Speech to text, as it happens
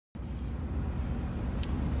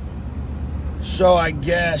So I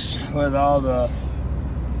guess with all the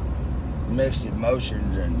mixed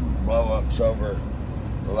emotions and blow-ups over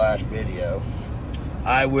the last video,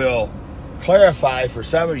 I will clarify for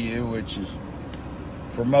some of you, which is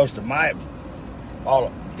for most of my,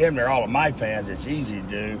 damn near all of my fans, it's easy to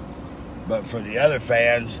do, but for the other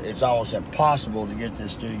fans, it's almost impossible to get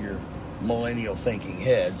this through your millennial thinking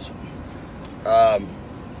heads.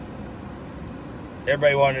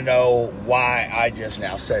 Everybody wanted to know why I just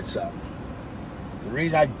now said something. The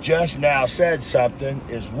reason I just now said something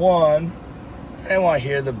is, one, I didn't want to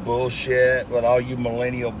hear the bullshit with all you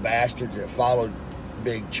millennial bastards that followed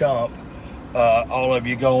Big Chump. All of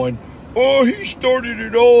you going, oh, he started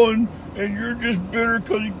it on, and you're just bitter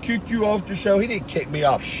because he kicked you off the show. He didn't kick me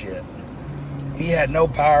off shit. He had no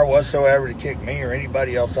power whatsoever to kick me or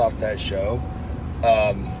anybody else off that show.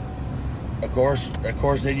 Of course,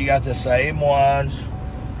 then you got the same ones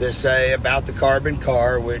that say about the carbon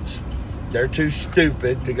car, which they're too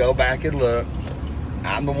stupid to go back and look.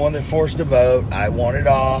 I'm the one that forced the vote. I want it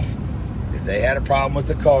off. If they had a problem with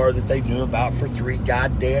the car that they knew about for 3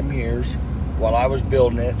 goddamn years while I was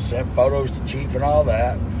building it, sent photos to Chief and all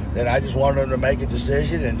that, then I just wanted them to make a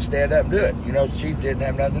decision and stand up and do it. You know, Chief didn't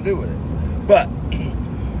have nothing to do with it. But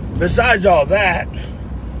besides all that,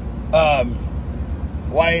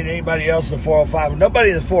 why ain't anybody else in the 405?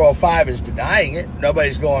 Nobody in the 405 is denying it.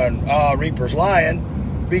 Nobody's going, oh, Reaper's lying.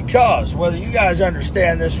 Because whether you guys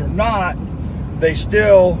understand this or not, they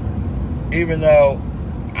still, even though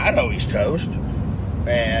I know he's toast,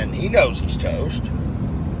 and he knows he's toast,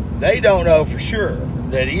 they don't know for sure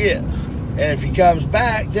that he is. And if he comes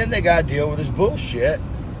back, then they got to deal with his bullshit.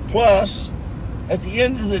 Plus, at the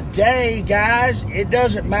end of the day, guys, it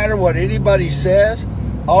doesn't matter what anybody says.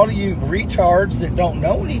 All of you retards that don't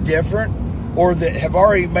know any different or that have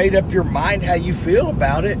already made up your mind how you feel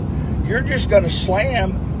about it, you're just going to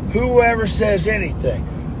slam whoever says anything.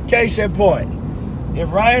 Case in point,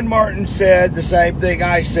 if Ryan Martin said the same thing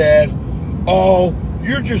I said, oh,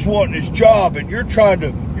 you're just wanting his job and you're trying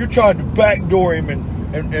to backdoor him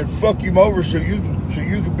and fuck him over so you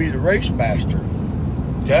can be the race master.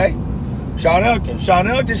 Okay? Sean Ellington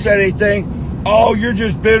said anything, oh, you're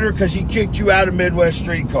just bitter because he kicked you out of Midwest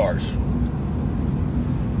Streetcars.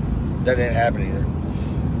 That didn't happen either.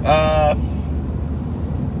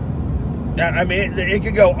 I mean, it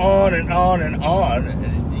could go on and on and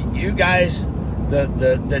on. You guys,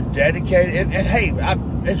 the dedicated, and hey,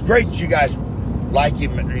 it's great that you guys like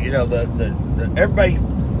him. You know, the everybody,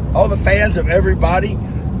 all the fans of everybody.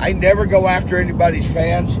 I never go after anybody's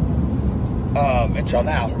fans until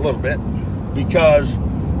now, a little bit, because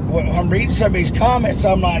when I'm reading some of these comments,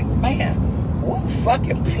 I'm like, man, what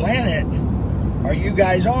fucking planet are you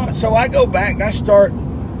guys on? So I go back and I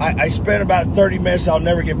spent about 30 minutes I'll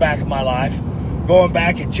never get back in my life going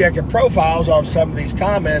back and checking profiles on some of these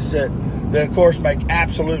comments that of course make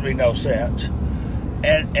absolutely no sense.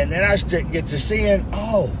 And then I get to seeing,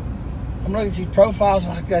 oh, I'm looking at these profiles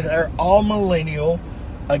like that. They're all millennial,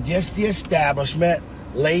 against the establishment,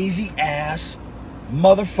 lazy ass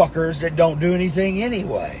motherfuckers that don't do anything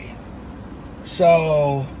anyway.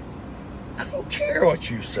 So I don't care what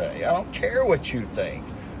you say. I don't care what you think.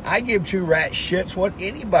 I give 2 rat shits what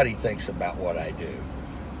anybody thinks about what I do.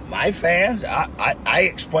 My fans, I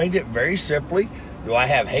explained it very simply. Do I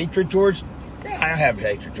have hatred towards? Yeah, I have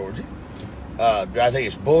hatred towards it. Do I think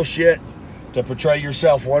it's bullshit to portray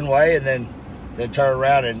yourself one way and then turn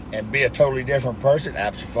around and be a totally different person?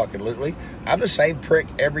 Absolutely. I'm the same prick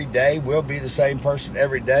every day. Will be the same person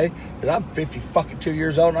every day because I'm 52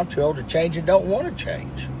 years old and I'm too old to change and don't want to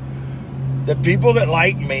change. The people that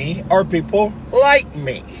like me are people like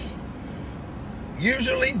me.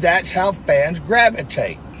 Usually that's how fans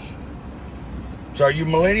gravitate. So are you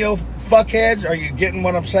millennial fuckheads? Are you getting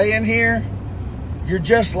what I'm saying here? You're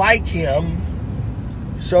just like him.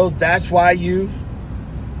 So that's why you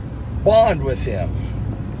bond with him.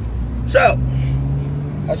 So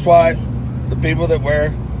that's why the people that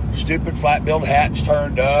wear stupid flat billed hats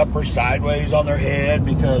turned up or sideways on their head,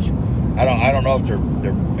 because I don't know if their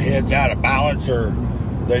head's out of balance or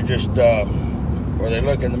they just or they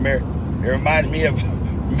look in the mirror. It reminds me of,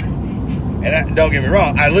 and don't get me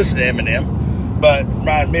wrong, I listen to Eminem, but it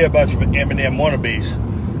reminds me of a bunch of Eminem wannabes.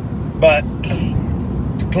 But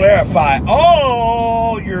to clarify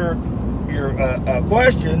all your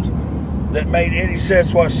questions that made any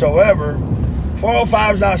sense whatsoever,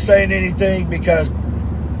 405 is not saying anything because,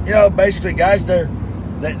 you know, basically, guys, they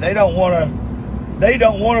don't want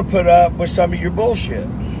to put up with some of your bullshit.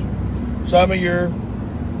 Some of your,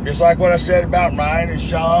 just like what I said about Ryan and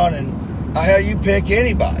Sean, and how you pick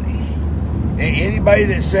anybody. Anybody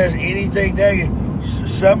that says anything negative,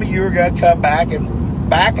 some of you are going to come back and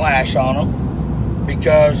backlash on them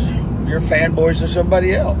because you're fanboys of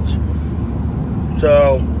somebody else.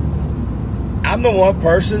 So I'm the one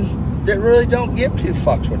person that really don't give two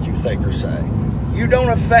fucks what you think or say. You don't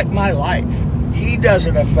affect my life. He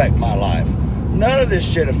doesn't affect my life. None of this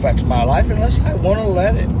shit affects my life unless I want to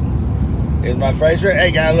let it. Is my face red?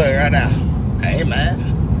 Hey, guy, look right now. Hey,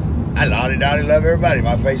 man. I lottie-dottie love everybody.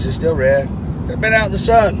 My face is still red. I've been out in the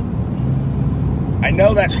sun. I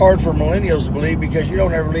know that's hard for millennials to believe because you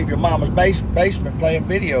don't ever leave your mama's basement playing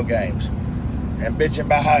video games and bitching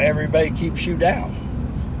about how everybody keeps you down.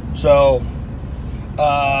 So,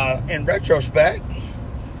 in retrospect,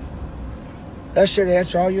 that should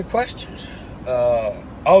answer all your questions.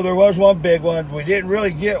 Oh, there was one big one. We didn't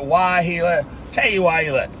really get why he left. Tell you why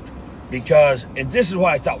he left. Because, and this is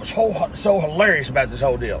what I thought was so hilarious about this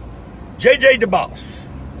whole deal. JJ DeBoss.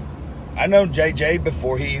 I known JJ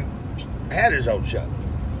before he had his own show.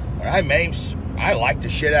 When I liked the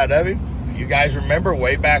shit out of him. You guys remember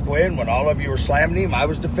way back when all of you were slamming him, I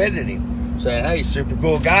was defending him. Saying, hey, super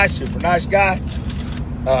cool guy, super nice guy.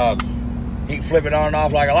 He can flip it on and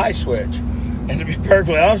off like a light switch. And to be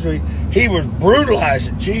perfectly honest with you, he was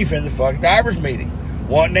brutalizing Chief in the fucking drivers meeting.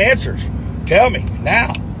 Wanting answers. Tell me,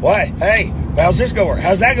 now, what? Hey, how's this going to work?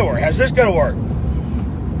 How's that going to work? How's this going to work?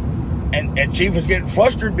 And Chief was getting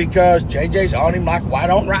flustered because JJ's on him like white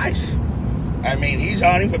on rice. I mean, he's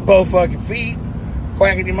on him with both fucking feet,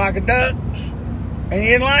 quacking him like a duck, and he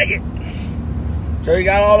didn't like it. So he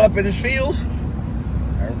got all up in his feels.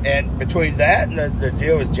 And between that and the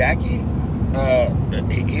deal with Jackie,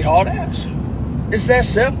 he hauled ass. It's that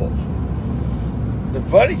simple. The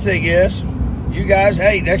funny thing is, you guys,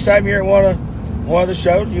 hey, next time you're at one of the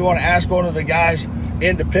shows, you want to ask one of the guys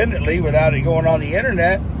independently without it going on the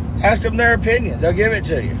internet, ask them their opinion. They'll give it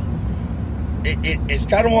to you. It's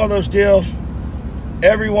kind of one of those deals.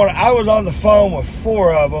 I was on the phone with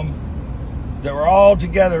 4 of them that were all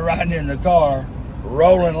together riding in the car,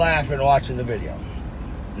 rolling, laughing, watching the video.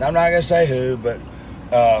 And I'm not going to say who, but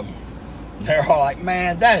they're all like,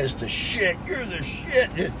 man, that is the shit. You're the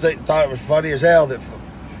shit. They thought it was funny as hell.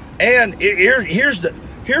 And here's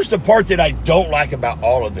the part that I don't like about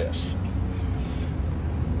all of this.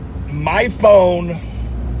 My phone,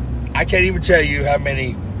 I can't even tell you how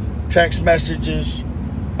many text messages,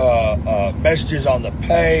 messages on the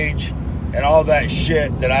page, and all that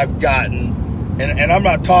shit that I've gotten. And I'm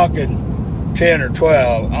not talking 10 or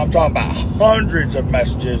 12. I'm talking about hundreds of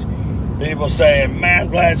messages. People saying, man, I'm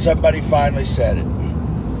glad somebody finally said it.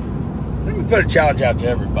 Let me put a challenge out to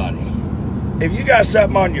everybody. If you got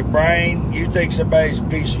something on your brain, you think somebody's a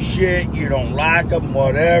piece of shit, you don't like them,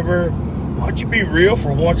 whatever, why don't you be real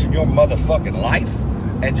for once in your motherfucking life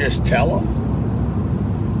and just tell them?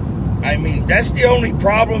 I mean, that's the only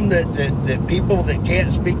problem that people that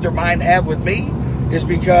can't speak their mind have with me, is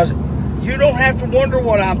because you don't have to wonder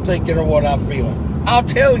what I'm thinking or what I'm feeling. I'll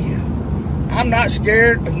tell you. I'm not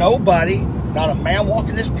scared of nobody. Not a man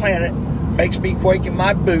walking this planet makes me quake in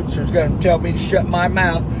my boots or is going to tell me to shut my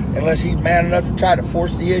mouth unless he's man enough to try to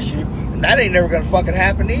force the issue. And that ain't never going to fucking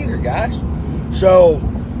happen either, guys. So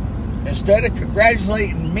instead of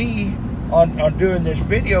congratulating me on doing this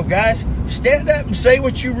video, guys, stand up and say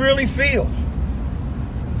what you really feel.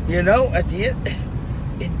 You know, at the end,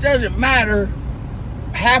 it doesn't matter.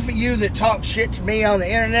 Half of you that talk shit to me on the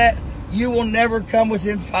internet, you will never come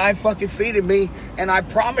within 5 fucking feet of me, and I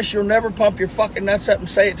promise you'll never pump your fucking nuts up and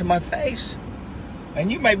say it to my face.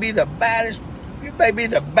 And you may be the baddest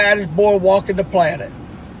boy walking the planet,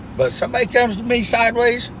 but somebody comes to me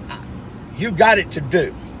sideways, you got it to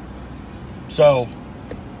do. So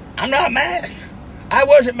I'm not mad. I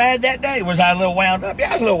wasn't mad that day. Was I a little wound up? Yeah,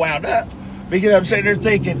 I was a little wound up, because I'm sitting there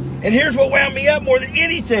thinking, and here's what wound me up more than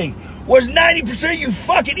anything, was 90% of you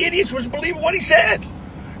fucking idiots was believing what he said.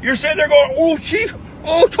 You're sitting there going, oh, Chief,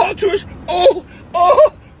 oh, talk to us, oh,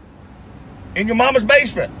 in your mama's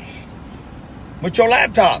basement with your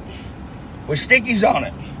laptop with stickies on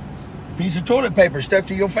it, piece of toilet paper stuck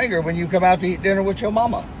to your finger when you come out to eat dinner with your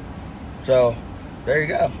mama. So, there you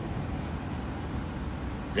go.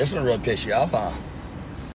 This one really pissed you off, huh?